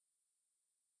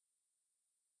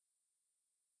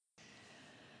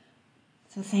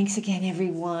So thanks again,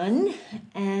 everyone.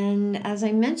 And as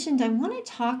I mentioned, I want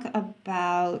to talk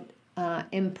about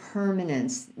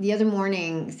impermanence. The other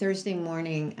morning, Thursday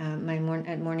morning,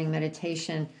 at morning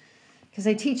meditation, because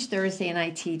I teach Thursday and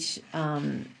I teach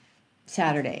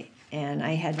Saturday, and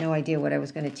I had no idea what I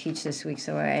was going to teach this week,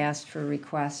 so I asked for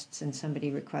requests, and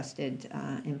somebody requested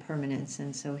impermanence,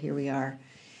 and so here we are.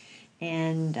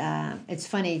 And it's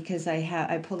funny because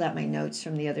I pulled out my notes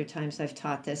from the other times I've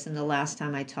taught this, and the last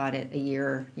time I taught it a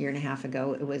year and a half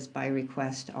ago, it was by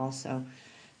request also.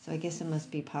 So I guess it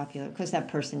must be popular because that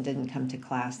person didn't come to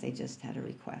class; they just had a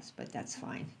request. But that's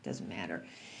fine; it doesn't matter.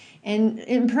 And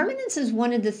impermanence is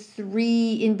one of the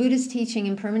three in Buddhist teaching.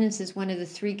 Impermanence is one of the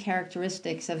three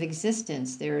characteristics of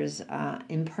existence. There's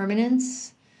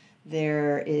impermanence.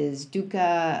 There is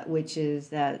dukkha, which is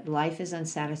that life is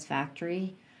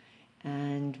unsatisfactory.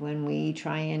 And when we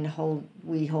try and hold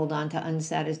on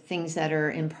to things that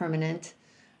are impermanent,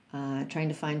 trying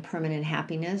to find permanent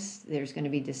happiness, there's going to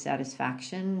be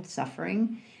dissatisfaction,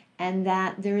 suffering, and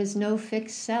that there is no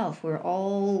fixed self. We're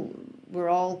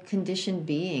all conditioned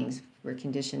beings. We're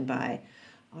conditioned by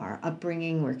our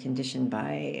upbringing. We're conditioned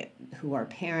by who our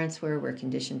parents were. We're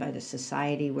conditioned by the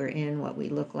society we're in, what we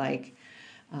look like.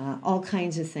 All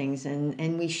kinds of things,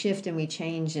 and we shift and we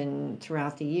change, and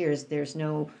throughout the years there's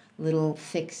no little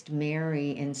fixed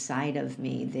Mary inside of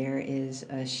me. There is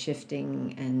a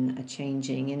shifting and a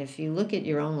changing. And if you look at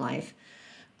your own life,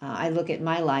 I look at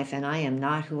my life and I am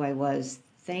not who I was,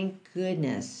 thank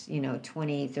goodness,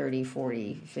 20, 30,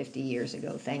 40, 50 years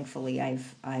ago. Thankfully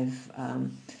I've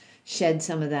shed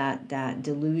some of that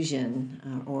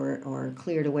delusion, or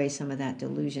cleared away some of that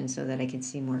delusion so that I can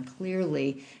see more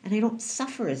clearly and I don't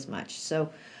suffer as much.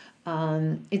 So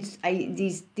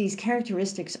these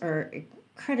characteristics are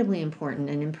incredibly important,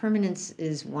 and impermanence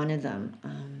is one of them.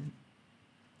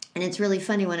 And it's really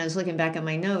funny, when I was looking back at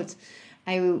my notes,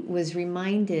 I was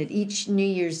reminded each New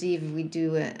Year's Eve we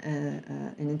do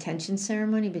an intention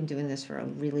ceremony. I've been doing this for a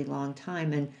really long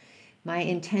time, and my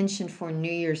intention for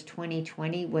New Year's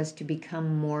 2020 was to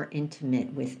become more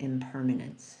intimate with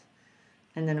impermanence.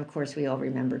 And then, of course, we all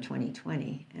remember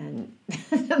 2020.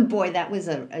 And boy, that was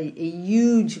a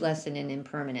huge lesson in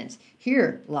impermanence.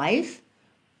 Here, life,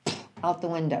 out the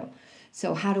window.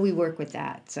 So how do we work with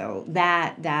that? So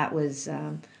that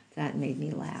made me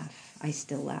laugh. I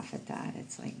still laugh at that.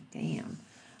 It's like, damn.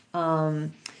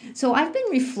 So I've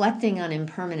been reflecting on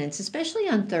impermanence, especially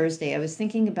on Thursday. I was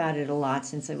thinking about it a lot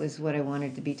since it was what I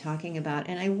wanted to be talking about.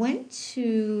 And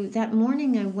that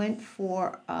morning I went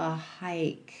for a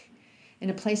hike in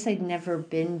a place I'd never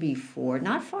been before.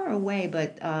 Not far away,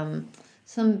 but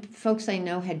some folks I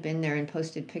know had been there and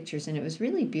posted pictures, and it was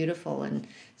really beautiful. And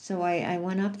so I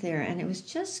went up there, and it was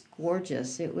just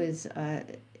gorgeous. It was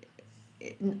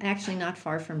actually not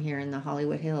far from here in the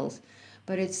Hollywood Hills.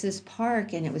 But it's this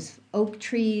park, and it was oak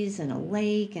trees and a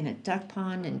lake and a duck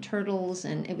pond and turtles,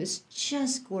 and it was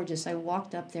just gorgeous. I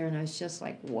walked up there, and I was just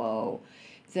like, whoa.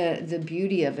 The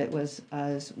beauty of it was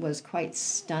quite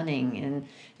stunning,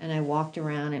 and I walked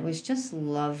around. It was just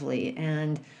lovely.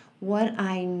 And what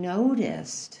I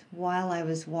noticed while I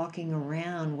was walking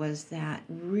around was that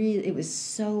it was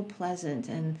so pleasant,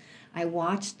 and I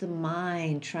watched the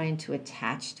mind trying to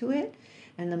attach to it,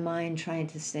 and the mind trying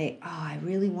to say, oh, I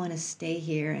really want to stay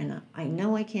here, and I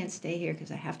know I can't stay here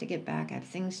because I have to get back. I have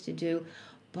things to do,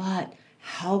 but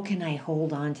how can I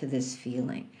hold on to this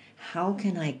feeling? How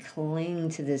can I cling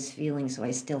to this feeling so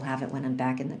I still have it when I'm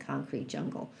back in the concrete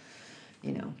jungle,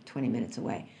 20 minutes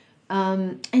away?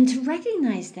 And to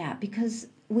recognize that, because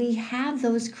we have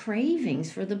those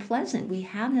cravings for the pleasant. We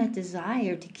have that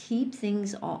desire to keep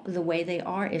things the way they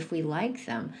are if we like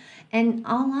them. And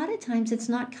a lot of times it's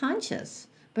not conscious,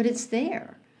 but it's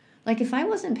there. Like if I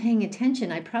wasn't paying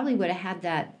attention, I probably would have had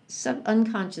that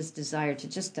unconscious desire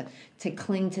to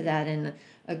cling to that, and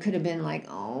it could have been like,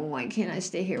 oh, why can't I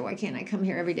stay here? Why can't I come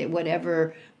here every day?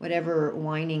 Whatever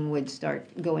whining would start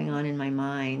going on in my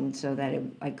mind, so that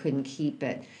I couldn't keep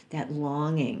it. That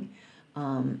longing,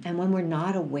 and when we're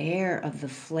not aware of the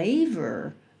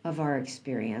flavor of our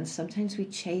experience, sometimes we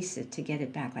chase it to get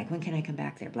it back. Like, when can I come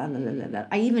back there? Blah, blah, blah, blah, blah.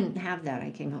 I even have that. I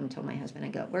came home and told my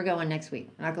husband, we're going next week.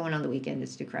 We're not going on the weekend.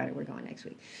 It's too crowded. We're going next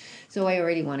week. So I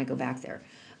already want to go back there.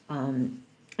 And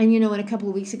a couple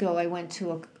of weeks ago, I went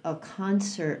to a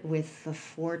concert with the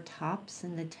Four Tops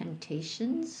and the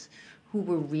Temptations, who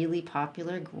were really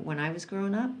popular when I was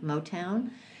growing up,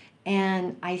 Motown.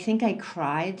 And I think I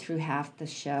cried through half the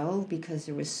show because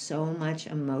there was so much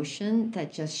emotion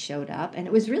that just showed up. And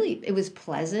it was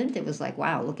pleasant. It was like,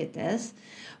 wow, look at this.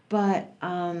 But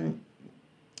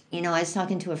I was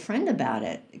talking to a friend about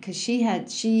it because she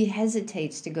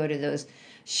hesitates to go to those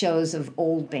shows of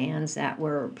old bands that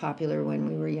were popular when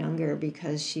we were younger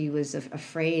because she was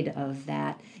afraid of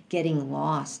that getting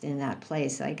lost in that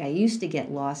place. Like I used to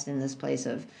get lost in this place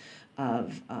of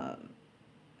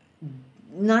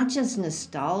not just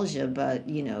nostalgia, but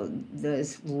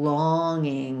this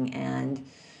longing and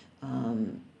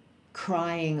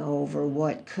crying over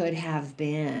what could have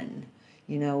been,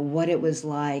 what it was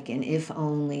like, and if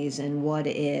onlys and what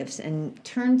ifs, and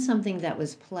turned something that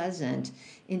was pleasant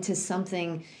into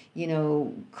something,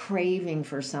 craving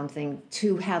for something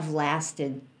to have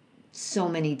lasted so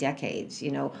many decades.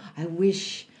 I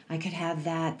wish I could have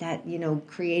that,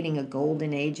 creating a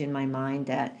golden age in my mind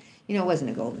that, it wasn't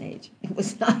a golden age. It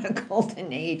was not a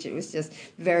golden age. It was just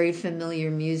very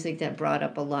familiar music that brought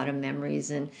up a lot of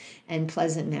memories and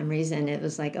pleasant memories. And it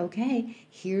was like, okay,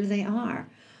 here they are.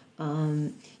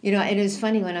 It was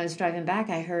funny when I was driving back,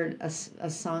 I heard a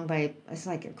song by, it's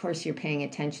like, of course you're paying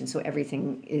attention, so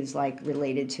everything is like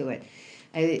related to it.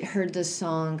 I heard the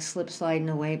song Slip Sliding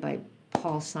Away by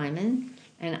Paul Simon.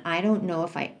 And I don't know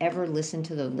if I ever listened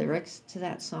to the lyrics to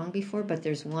that song before, but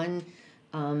there's one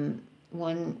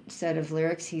set of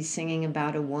lyrics. He's singing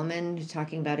about a woman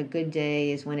talking about a good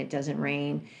day is when it doesn't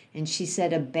rain. And she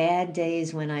said, a bad day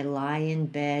is when I lie in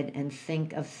bed and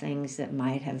think of things that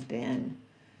might have been.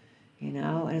 And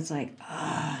it's like,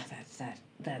 that's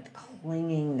that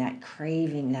clinging, that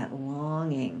craving, that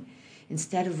longing.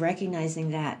 Instead of recognizing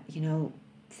that,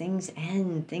 things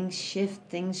end, things shift,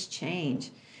 things change.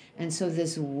 And so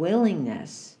this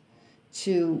willingness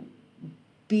to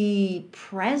be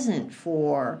present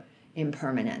for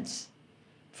impermanence,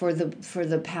 for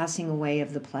the passing away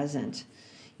of the pleasant,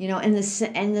 and the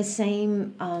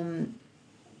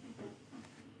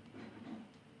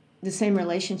same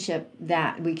relationship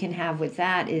that we can have with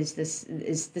that is the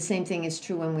same thing is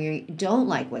true when we don't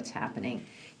like what's happening.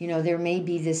 There may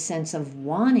be this sense of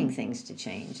wanting things to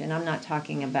change, and I'm not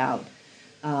talking about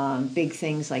big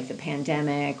things like the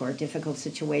pandemic or difficult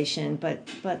situation, but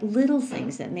little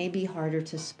things that may be harder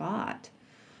to spot.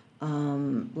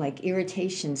 Like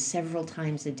irritation several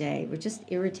times a day. We're just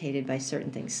irritated by certain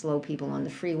things. Slow people on the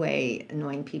freeway,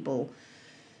 annoying people.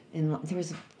 I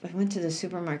went to the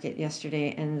supermarket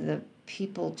yesterday, and the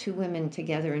people, two women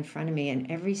together in front of me,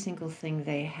 and every single thing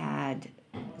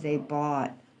they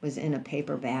bought was in a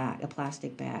paper bag, a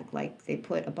plastic bag. Like they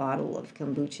put a bottle of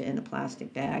kombucha in a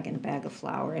plastic bag and a bag of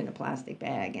flour in a plastic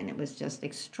bag, and it was just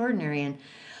extraordinary. And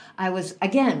I was,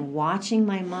 again, watching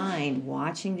my mind,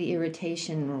 watching the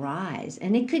irritation rise.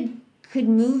 And it could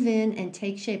move in and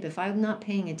take shape. If I'm not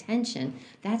paying attention,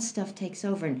 that stuff takes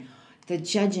over. And the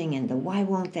judging and the why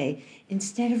won't they,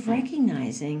 instead of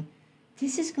recognizing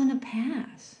this is going to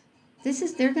pass.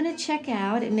 They're going to check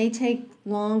out. It may take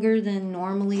longer than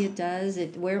normally it does.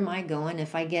 Where am I going?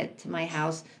 If I get to my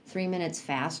house 3 minutes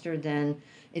faster than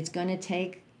it's going to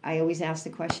take, I always ask the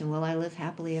question, will I live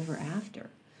happily ever after?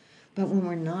 But when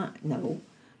we're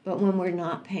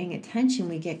not paying attention,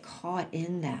 we get caught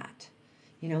in that.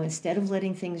 Instead of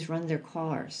letting things run their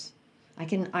course. I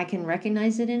can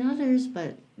recognize it in others,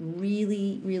 but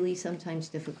really, really sometimes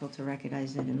difficult to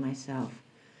recognize it in myself.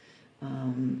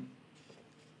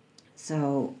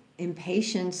 So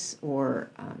impermanence,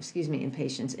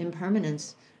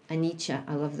 anicca.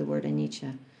 I love the word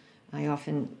anicca. I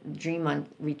often dream on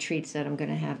retreats that I'm going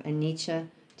to have anicca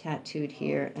tattooed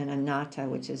here and anatta,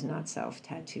 which is not self,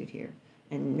 tattooed here,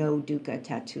 and no dukkha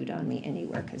tattooed on me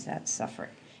anywhere because that's suffering.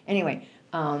 Anyway,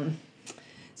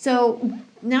 so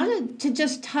now to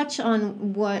just touch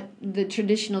on what the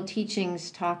traditional teachings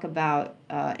talk about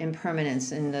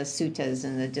impermanence in the suttas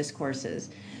and the discourses.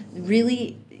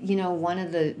 Really, one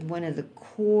of the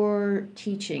core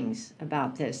teachings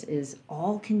about this is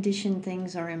all conditioned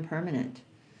things are impermanent.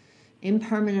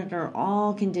 Impermanent are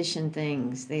all conditioned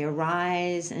things. They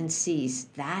arise and cease.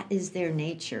 That is their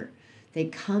nature. They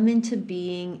come into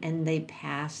being and they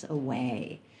pass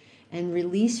away. And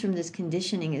release from this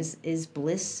conditioning is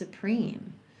bliss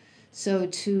supreme. So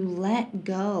to let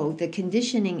go, the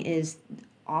conditioning is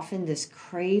often this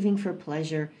craving for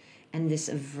pleasure and this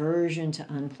aversion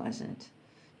to unpleasant.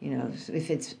 So if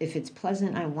it's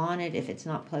pleasant, I want it. If it's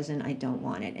not pleasant, I don't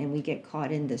want it. And we get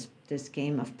caught in this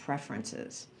game of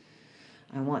preferences.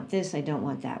 I want this, I don't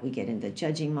want that. We get into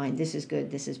judging mind. This is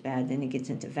good, this is bad. Then it gets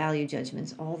into value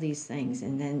judgments, all these things.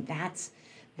 And then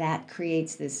that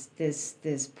creates this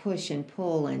push and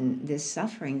pull and this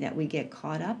suffering that we get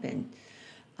caught up in.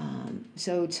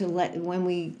 So when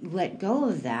we let go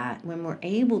of that, when we're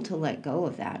able to let go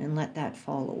of that and let that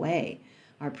fall away,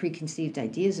 our preconceived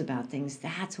ideas about things,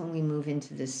 that's when we move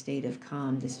into this state of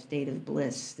calm, this state of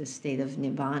bliss, this state of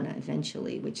nibbana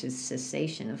eventually, which is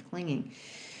cessation of clinging.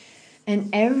 And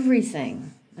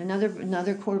everything,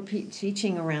 another core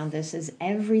teaching around this is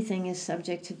everything is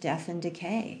subject to death and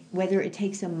decay, whether it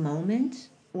takes a moment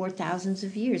or thousands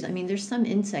of years. I mean, there's some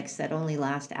insects that only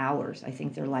last hours. I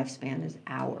think their lifespan is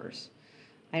hours.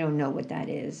 I don't know what that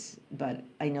is, but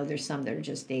I know there's some that are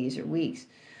just days or weeks.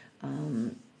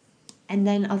 And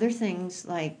then other things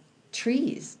like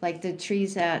trees, like the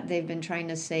trees that they've been trying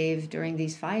to save during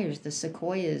these fires, the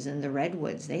sequoias and the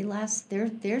redwoods,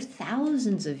 they're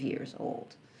thousands of years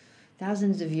old,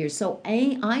 thousands of years. So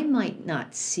I might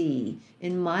not see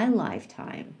in my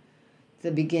lifetime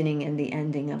the beginning and the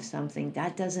ending of something.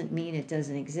 That doesn't mean it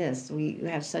doesn't exist. We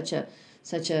have such a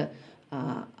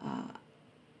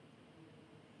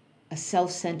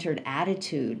self-centered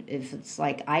attitude. If it's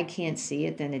like I can't see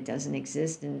it, then it doesn't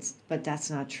exist. But that's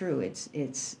not true.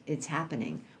 It's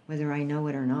happening whether I know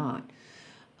it or not.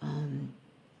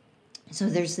 So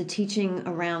there's the teaching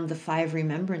around the 5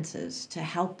 remembrances to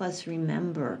help us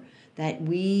remember that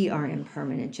we are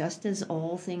impermanent. Just as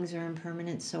all things are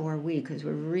impermanent, so are we, because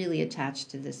we're really attached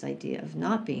to this idea of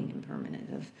not being impermanent,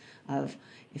 of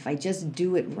if I just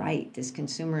do it right. This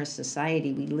consumerist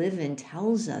society we live in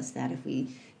tells us that if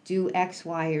we do X,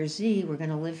 Y, or Z, we're going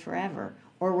to live forever,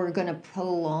 or we're going to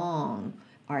prolong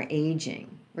our aging.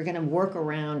 We're going to work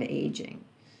around aging.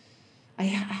 I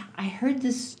heard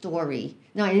this story.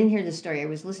 No, I didn't hear this story. I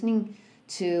was listening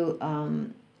to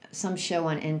some show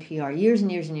on NPR years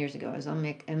and years and years ago. I was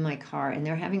in my car, and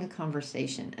they're having a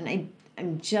conversation. And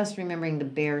I'm just remembering the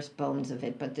barest bones of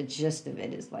it, but the gist of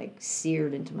it is like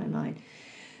seared into my mind.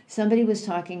 Somebody was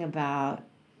talking about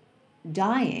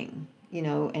dying,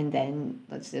 and then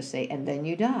let's just say, and then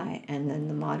you die. And then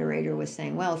the moderator was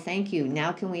saying, well, thank you.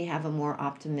 Now can we have a more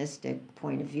optimistic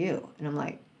point of view? And I'm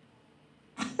like,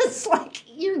 it's like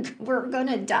we're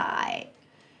gonna die.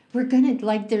 We're gonna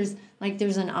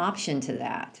there's an option to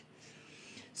that.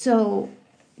 So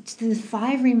to the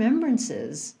 5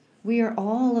 remembrances, we are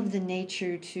all of the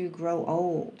nature to grow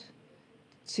old,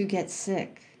 to get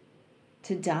sick,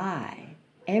 to die.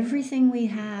 Everything we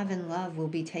have and love will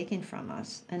be taken from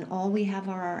us, and all we have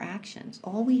are our actions.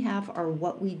 All we have are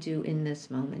what we do in this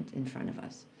moment in front of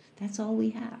us. That's all we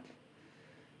have.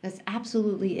 That's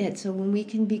absolutely it. So when we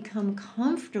can become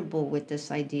comfortable with this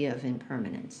idea of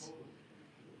impermanence,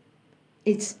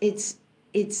 it's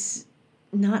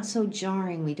not so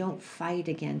jarring. We don't fight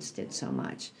against it so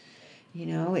much.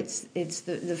 It's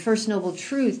the First Noble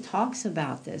Truth talks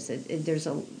about this. There's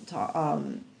a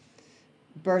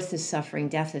birth is suffering,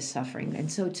 death is suffering.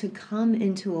 And so to come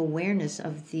into awareness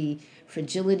of the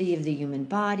fragility of the human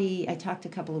body, I talked a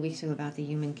couple of weeks ago about the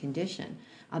human condition,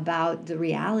 about the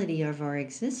reality of our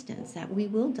existence, that we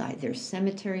will die. There's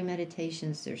cemetery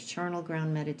meditations, there's charnel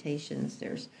ground meditations,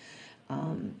 there's,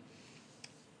 a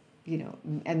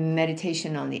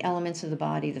meditation on the elements of the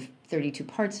body, the 32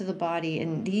 parts of the body.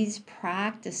 And these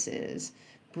practices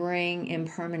bring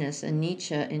impermanence,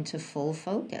 anicca, into full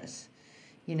focus.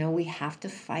 We have to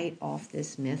fight off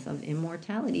this myth of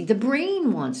immortality. The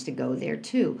brain wants to go there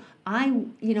too. I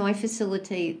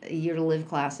facilitate Year to Live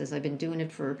classes. I've been doing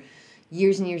it for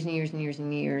years and years and years and years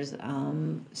and years.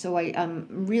 So I'm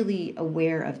really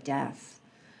aware of death.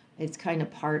 It's kind of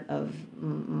part of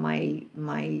my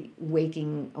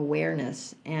waking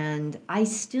awareness. And I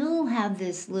still have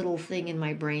this little thing in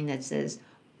my brain that says,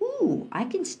 ooh, I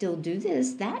can still do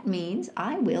this. That means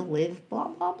I will live, blah,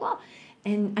 blah, blah.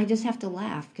 And I just have to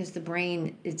laugh because the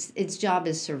brain, its job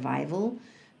is survival,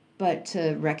 but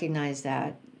to recognize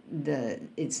that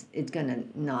it's gonna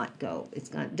not go.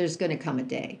 There's gonna come a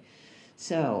day.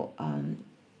 So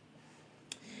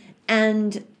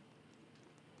and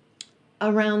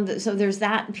so there's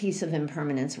that piece of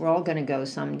impermanence. We're all gonna go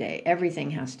someday. Everything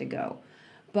has to go.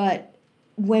 But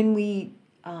when we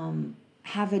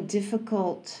have a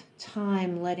difficult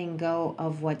time letting go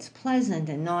of what's pleasant,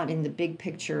 and not in the big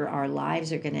picture our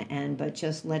lives are going to end, but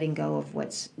just letting go of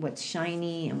what's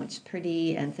shiny and what's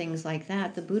pretty and things like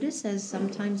that, the Buddha says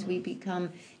sometimes we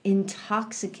become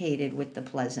intoxicated with the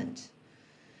pleasant.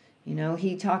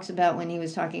 He talks about, when he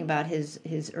was talking about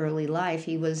his early life,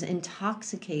 he was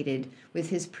intoxicated with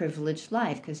his privileged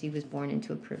life because he was born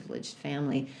into a privileged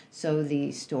family, so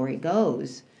the story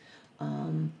goes.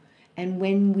 And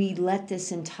when we let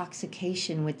this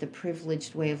intoxication with the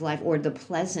privileged way of life or the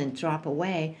pleasant drop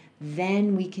away,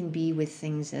 then we can be with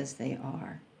things as they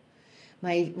are.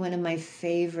 One of my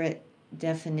favorite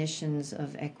definitions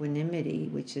of equanimity,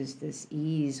 which is this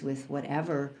ease with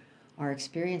whatever our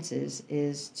experience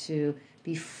is to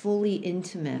be fully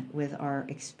intimate with our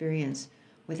experience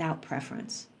without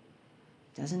preference.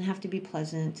 Doesn't have to be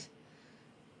pleasant.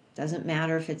 Doesn't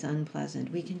matter if it's unpleasant.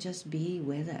 We can just be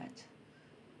with it.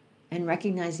 And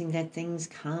recognizing that things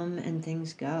come and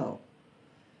things go.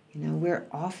 We're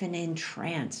often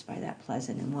entranced by that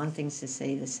pleasant and want things to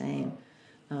stay the same.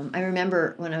 I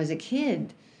remember when I was a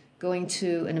kid going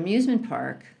to an amusement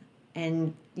park,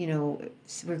 and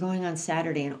we're going on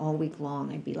Saturday, and all week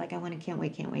long I'd be like, can't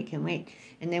wait.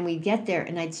 And then we'd get there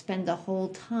and I'd spend the whole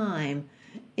time,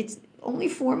 it's only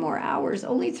 4 more hours,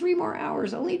 only 3 more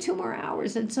hours, only 2 more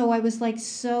hours. And so I was like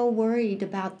so worried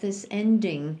about this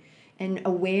ending and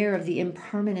aware of the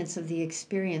impermanence of the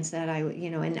experience that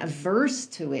and averse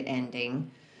to it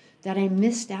ending, that I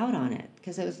missed out on it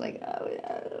because I was like,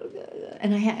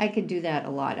 and I could do that a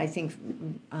lot. I think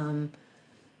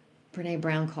Brene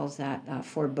Brown calls that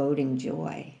foreboding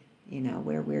joy,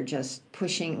 where we're just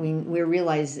pushing, we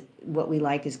realize what we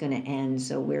like is going to end,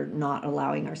 so we're not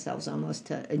allowing ourselves almost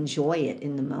to enjoy it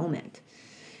in the moment.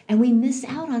 And we miss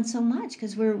out on so much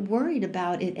because we're worried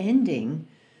about it ending,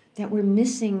 that we're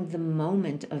missing the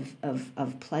moment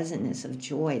of pleasantness, of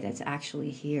joy that's actually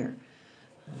here.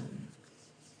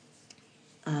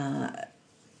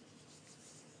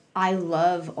 I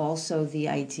love also the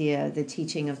idea, the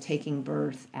teaching of taking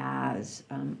birth as,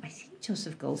 I think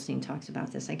Joseph Goldstein talks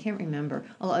about this. I can't remember.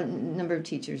 A number of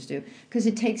teachers do, because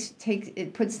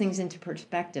it puts things into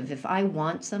perspective. If I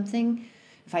want something,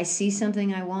 if I see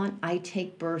something I want, I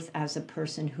take birth as a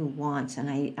person who wants, and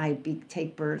I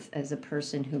take birth as a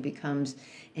person who becomes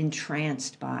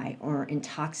entranced by or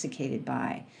intoxicated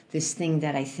by this thing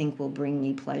that I think will bring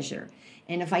me pleasure.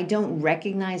 And if I don't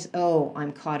recognize,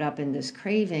 I'm caught up in this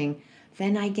craving,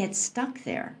 then I get stuck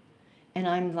there. And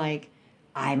I'm like,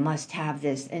 I must have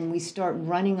this. And we start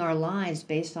running our lives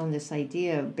based on this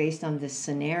idea, based on this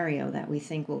scenario that we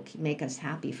think will make us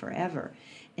happy forever.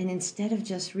 And instead of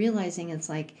just realizing, it's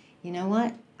like, you know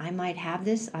what? I might have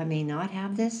this, I may not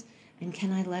have this, and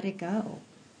can I let it go?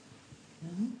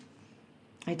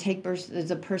 I take birth as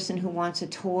a person who wants a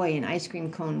toy, an ice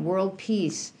cream cone, world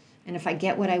peace. And if I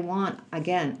get what I want,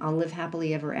 again, I'll live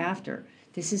happily ever after.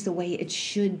 This is the way it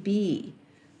should be.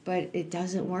 But it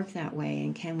doesn't work that way.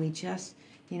 And can we just,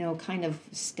 kind of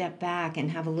step back and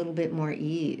have a little bit more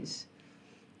ease?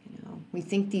 We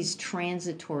think these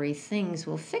transitory things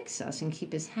will fix us and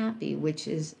keep us happy, which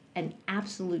is an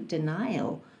absolute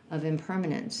denial of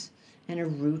impermanence and a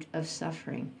root of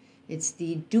suffering. It's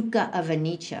the dukkha of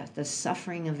anicca, the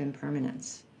suffering of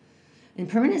impermanence.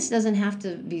 Impermanence doesn't have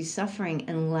to be suffering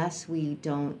unless we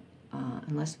cling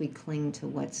to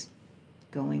what's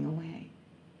going away.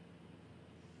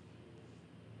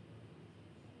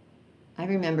 I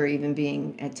remember even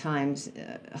being at times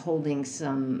holding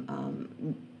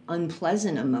some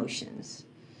unpleasant emotions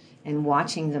and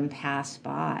watching them pass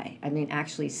by. I mean,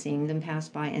 actually seeing them pass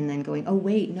by and then going, oh,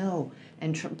 wait, no,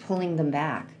 and pulling them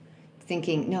back,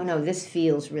 thinking, no, this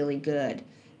feels really good.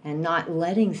 And not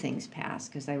letting things pass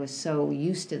because I was so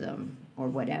used to them or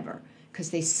whatever,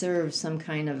 because they serve some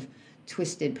kind of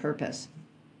twisted purpose.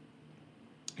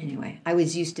 Anyway, I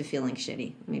was used to feeling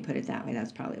shitty. Let me put it that way.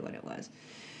 That's probably what it was.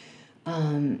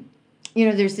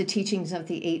 There's the teachings of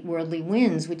the 8 worldly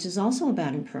winds, which is also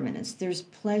about impermanence. There's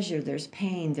pleasure, there's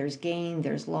pain, there's gain,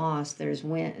 there's loss, there's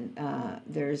gain.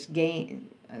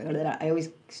 I always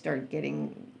start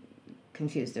getting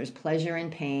confused. There's pleasure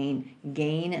and pain,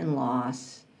 gain and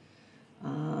loss,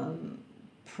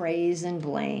 praise and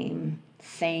blame,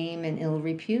 fame and ill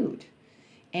repute.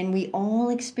 And we all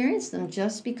experience them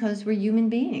just because we're human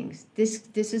beings. This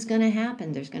is going to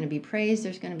happen. There's going to be praise,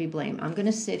 there's going to be blame. I'm going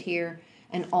to sit here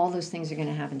and all those things are going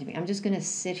to happen to me. I'm just going to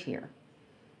sit here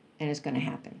and it's going to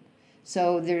happen.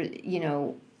 So there,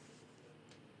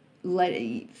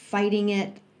 fighting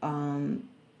it,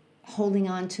 holding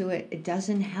on to it, it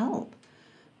doesn't help.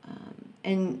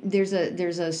 And there's a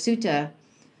sutta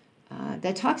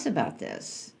that talks about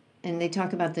this. And they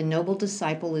talk about the noble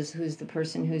disciple who's the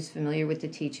person who's familiar with the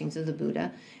teachings of the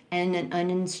Buddha, and an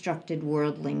uninstructed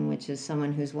worldling, which is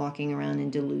someone who's walking around in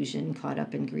delusion, caught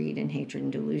up in greed and hatred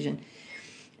and delusion.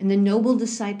 And the noble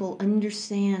disciple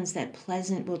understands that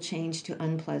pleasant will change to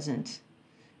unpleasant,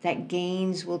 that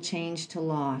gains will change to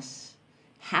loss,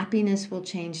 happiness will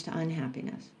change to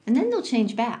unhappiness, and then they'll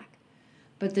change back.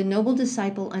 But the noble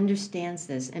disciple understands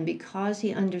this, and because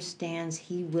he understands,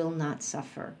 he will not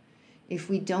suffer. If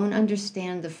we don't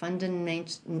understand the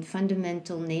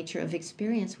fundamental nature of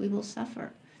experience, we will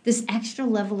suffer. This extra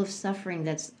level of suffering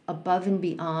that's above and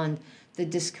beyond the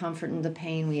discomfort and the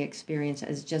pain we experience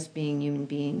as just being human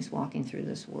beings walking through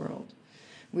this world.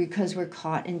 Because we're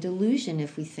caught in delusion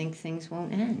if we think things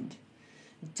won't end.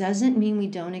 It doesn't mean we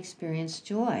don't experience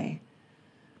joy.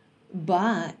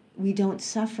 but we don't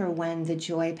suffer when the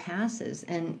joy passes.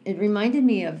 And it reminded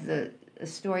me of a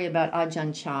story about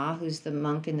Ajahn Chah, who's the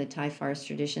monk in the Thai forest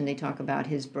tradition. They talk about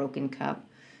his broken cup.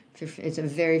 It's a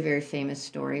very, very famous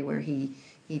story where he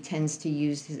tends to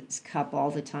use his cup all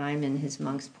the time, and his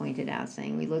monks pointed out,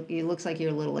 saying, it looks like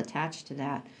you're a little attached to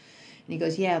that. And he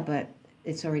goes, yeah, but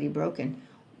it's already broken.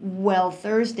 Well,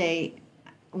 Thursday,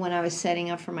 when I was setting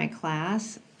up for my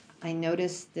class, I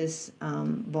noticed this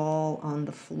ball on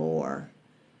the floor,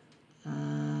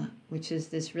 which is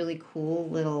this really cool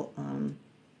little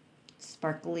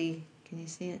sparkly, can you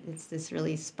see it? It's this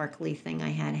really sparkly thing I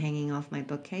had hanging off my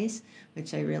bookcase,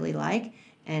 which I really like.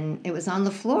 And it was on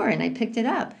the floor, and I picked it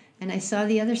up, and I saw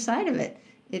the other side of it.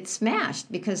 It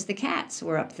smashed because the cats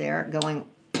were up there going,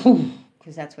 boom,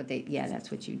 because that's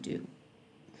what you do.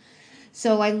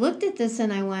 So I looked at this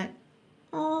and I went,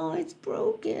 oh, it's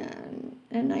broken,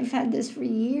 and I've had this for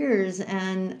years,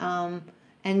 and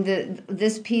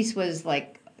this piece was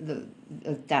like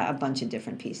a bunch of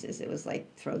different pieces. It was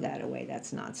like, throw that away,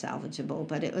 that's not salvageable.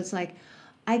 But it was like,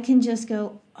 I can just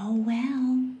go, oh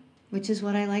well, which is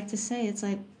what I like to say. It's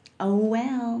like, oh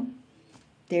well,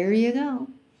 there you go.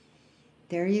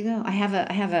 There you go. I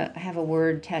have a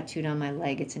word tattooed on my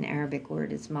leg. It's an Arabic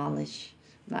word. It's malish,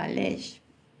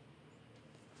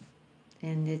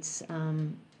 and it's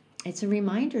a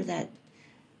reminder that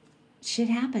shit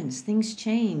happens, things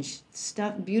change,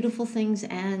 beautiful things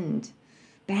end,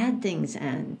 bad things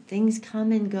end, things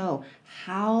come and go.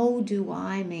 How do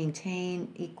I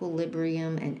maintain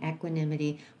equilibrium and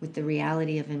equanimity with the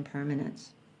reality of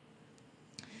impermanence?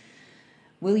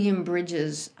 William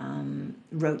Bridges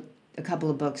wrote a couple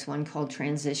of books, one called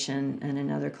Transition and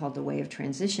another called The Way of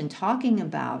Transition, talking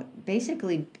about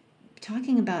the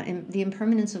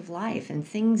impermanence of life, and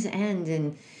things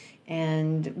end,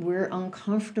 and we're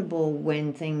uncomfortable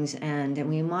when things end, and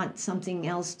we want something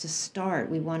else to start.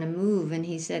 We want to move. And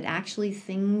he said, actually,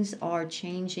 things are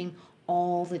changing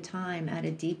all the time at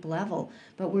a deep level,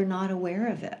 but we're not aware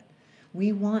of it.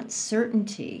 We want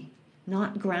certainty,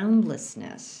 not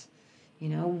groundlessness.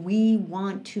 We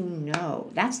want to know.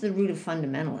 That's the root of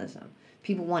fundamentalism.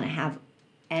 People want to have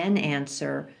an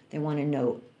answer. They want to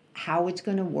know how it's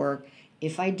going to work.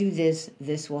 If I do this,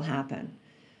 this will happen.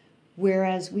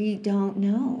 Whereas we don't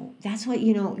know. That's what,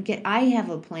 I have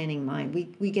a planning mind.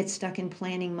 We get stuck in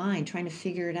planning mind, trying to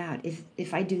figure it out.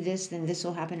 If I do this, then this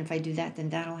will happen. If I do that, then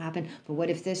that'll happen. But what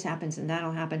if this happens and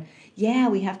that'll happen? Yeah,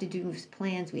 we have to do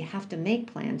plans. We have to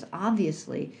make plans,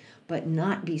 obviously, but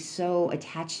not be so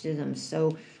attached to them,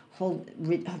 so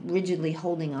rigidly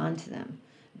holding on to them.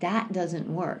 That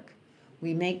doesn't work.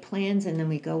 We make plans and then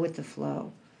we go with the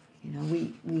flow.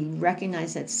 We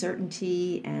recognize that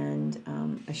certainty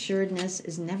and assuredness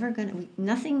is never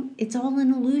nothing, it's all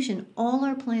an illusion. All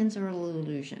our plans are an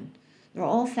illusion. They're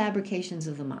all fabrications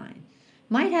of the mind.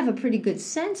 Might have a pretty good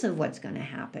sense of what's going to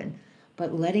happen,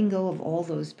 but letting go of all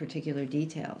those particular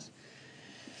details.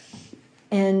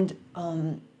 And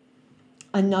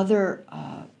another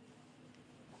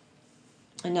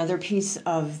piece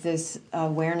of this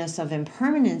awareness of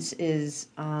impermanence is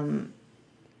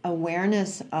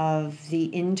awareness of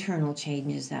the internal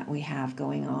changes that we have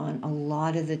going on a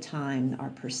lot of the time. Our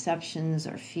perceptions,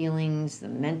 our feelings, the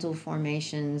mental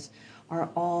formations are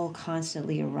all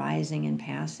constantly arising and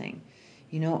passing.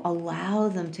 Allow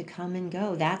them to come and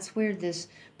go. That's where this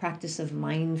practice of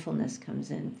mindfulness comes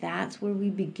in. That's where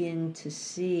we begin to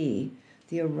see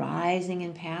the arising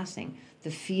and passing,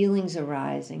 the feelings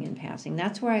arising and passing.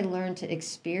 That's where I learned to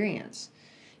experience,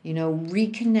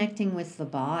 reconnecting with the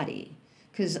body.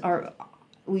 Because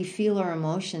we feel our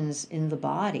emotions in the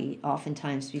body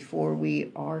oftentimes before we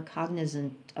are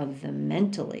cognizant of them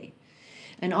mentally.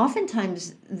 And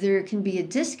oftentimes there can be a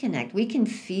disconnect. We can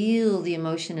feel the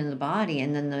emotion in the body,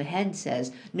 and then the head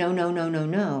says, no, no, no, no,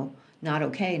 no, not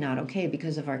okay,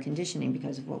 because of our conditioning,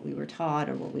 because of what we were taught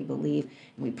or what we believe.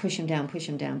 And we push them down, push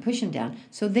them down, push them down.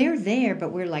 So they're there,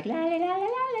 but we're like, la, la, la, la,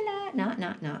 la, la,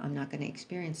 no, I'm not going to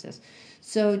experience this.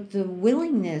 So the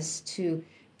willingness to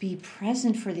be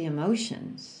present for the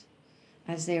emotions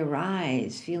as they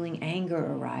arise, feeling anger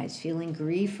arise, feeling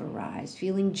grief arise,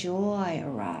 feeling joy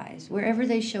arise, wherever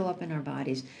they show up in our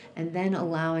bodies, and then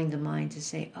allowing the mind to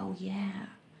say, oh yeah,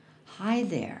 hi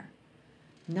there.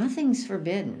 Nothing's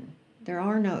forbidden.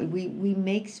 We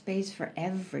make space for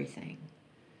everything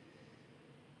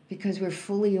because we're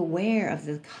fully aware of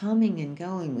the coming and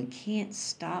going. We can't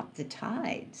stop the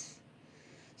tides.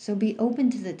 So be open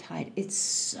to the tide. It's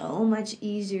so much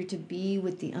easier to be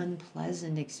with the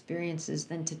unpleasant experiences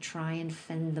than to try and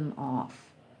fend them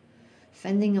off.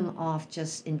 Fending them off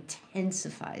just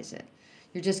intensifies it.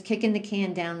 You're just kicking the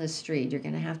can down the street. You're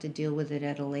going to have to deal with it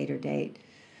at a later date.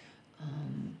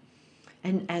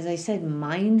 And as I said,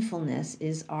 mindfulness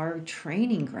is our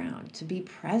training ground to be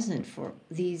present for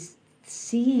these,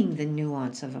 seeing the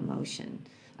nuance of emotion,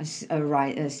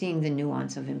 seeing the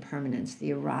nuance of impermanence,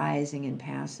 the arising and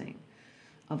passing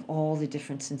of all the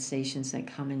different sensations that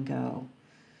come and go.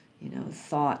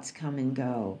 Thoughts come and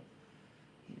go.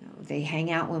 They hang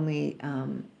out when we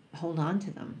hold on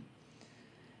to them.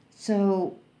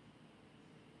 So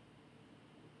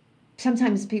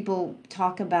sometimes people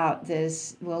talk about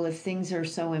this, well, if things are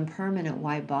so impermanent,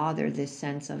 why bother, this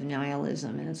sense of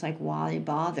nihilism? And it's like, why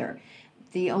bother?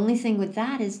 The only thing with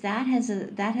that is that has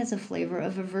a flavor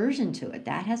of aversion to it.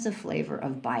 That has a flavor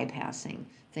of bypassing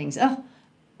things. Oh,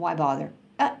 why bother?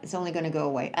 It's only going to go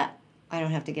away. I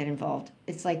don't have to get involved.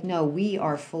 It's like, no, we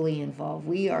are fully involved.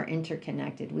 We are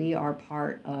interconnected. We are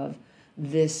part of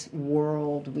this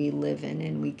world we live in,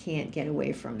 and we can't get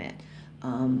away from it.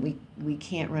 We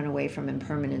can't run away from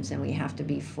impermanence, and we have to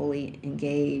be fully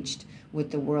engaged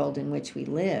with the world in which we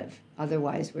live.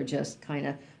 Otherwise, we're just kind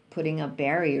of putting up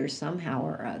barriers somehow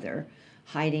or other,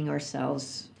 hiding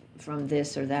ourselves from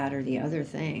this or that or the other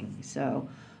thing. So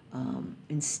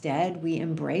instead, we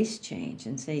embrace change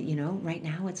and say, right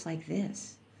now it's like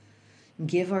this.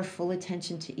 Give our full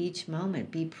attention to each moment.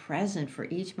 Be present for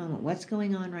each moment. What's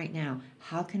going on right now?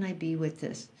 How can I be with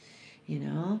this?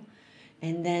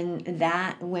 And then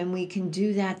that, when we can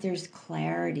do that, there's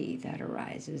clarity that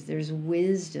arises. There's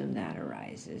wisdom that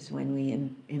arises when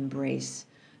we embrace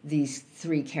these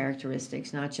three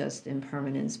characteristics, not just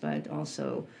impermanence, but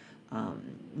also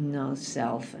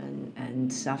self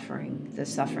and suffering, the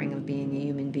suffering of being a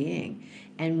human being.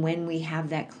 And when we have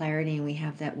that clarity and we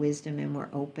have that wisdom and we're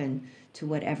open to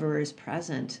whatever is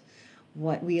present,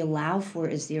 what we allow for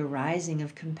is the arising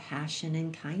of compassion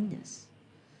and kindness.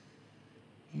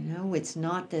 It's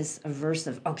not this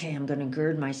aversive, okay, I'm going to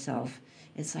gird myself.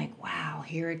 It's like, wow,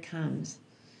 here it comes.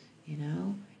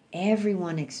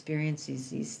 Everyone experiences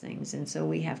these things. And so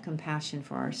we have compassion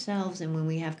for ourselves. And when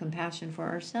we have compassion for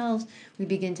ourselves, we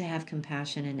begin to have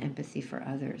compassion and empathy for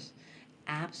others.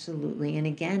 Absolutely. And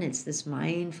again, it's this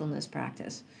mindfulness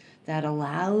practice that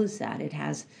allows that. It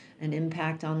has an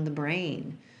impact on the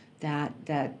brain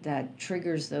that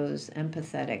triggers those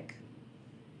empathetic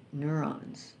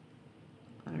neurons.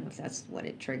 I don't know if that's what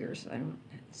it triggers. I don't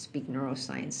speak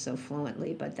neuroscience so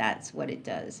fluently, but that's what it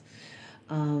does.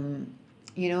 And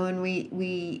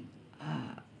we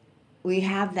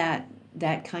have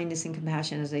that kindness and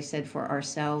compassion, as I said, for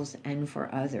ourselves and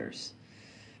for others,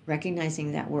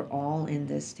 recognizing that we're all in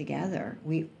this together.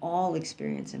 We all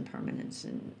experience impermanence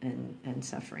and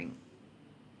suffering.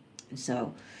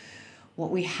 So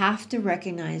what we have to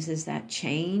recognize is that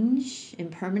change,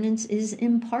 impermanence, is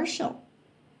impartial.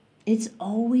 It's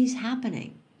always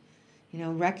happening.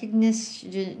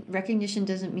 Recognition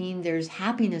doesn't mean there's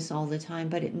happiness all the time,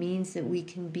 but it means that we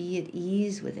can be at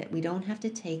ease with it. We don't have to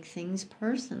take things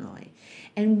personally.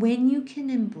 And when you can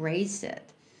embrace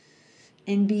it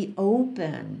and be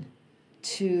open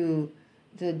to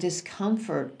the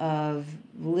discomfort of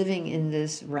living in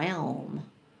this realm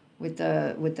with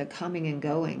the coming and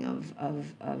going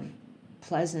of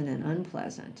pleasant and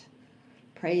unpleasant,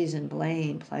 praise and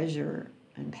blame, pleasure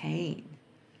and pain,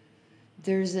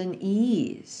 there's an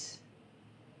ease.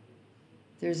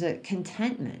 There's a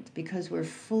contentment because we're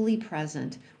fully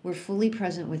present. We're fully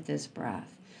present with this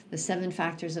breath. The 7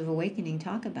 factors of awakening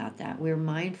talk about that. We're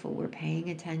mindful. We're paying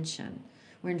attention.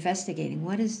 We're investigating.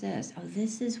 What is this? Oh,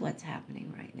 this is what's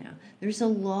happening right now. There's a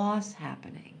loss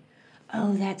happening.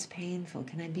 Oh, that's painful.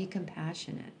 Can I be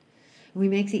compassionate? We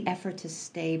make the effort to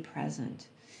stay present.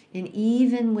 And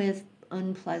even with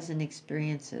unpleasant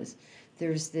experiences,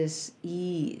 there's this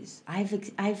ease.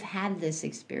 I've had this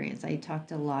experience. I talked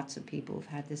to lots of people who've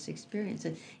had this experience.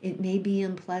 It may be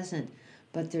unpleasant,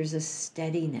 but there's a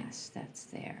steadiness that's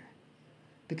there.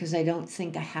 Because I don't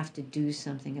think I have to do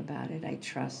something about it. I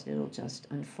trust it'll just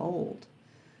unfold.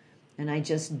 And I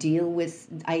just deal with,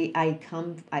 I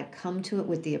come to it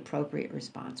with the appropriate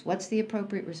response. What's the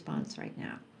appropriate response right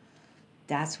now?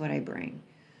 That's what I bring.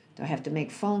 Do I have to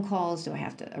make phone calls? Do I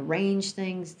have to arrange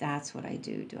things? That's what I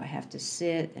do. Do I have to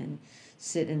sit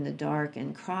in the dark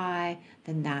and cry?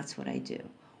 Then that's what I do.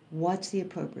 What's the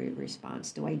appropriate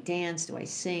response? Do I dance? Do I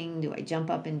sing? Do I jump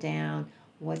up and down?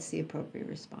 What's the appropriate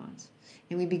response?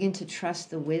 And we begin to trust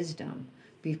the wisdom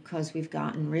because we've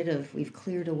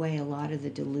cleared away a lot of the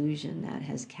delusion that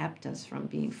has kept us from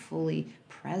being fully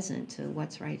present to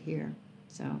what's right here.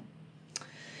 So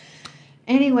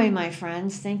Anyway, my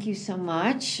friends, thank you so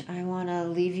much. I want to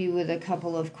leave you with a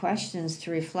couple of questions to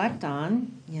reflect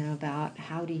on, about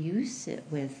how do you sit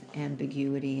with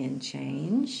ambiguity and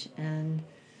change, and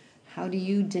how do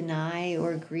you deny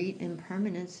or greet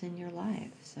impermanence in your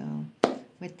life? So,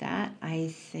 with that,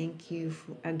 I thank you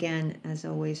again, as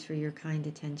always, for your kind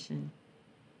attention.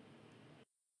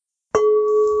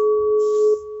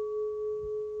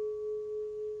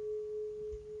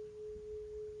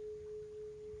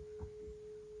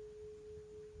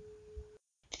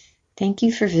 Thank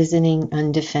you for visiting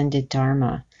Undefended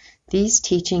Dharma. These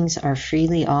teachings are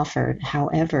freely offered.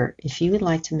 However, if you would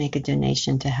like to make a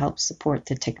donation to help support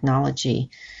the technology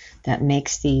that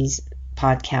makes these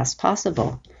podcasts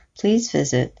possible, please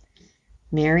visit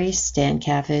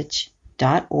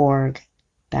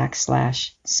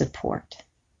marystankavich.org/support.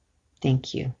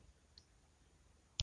 Thank you.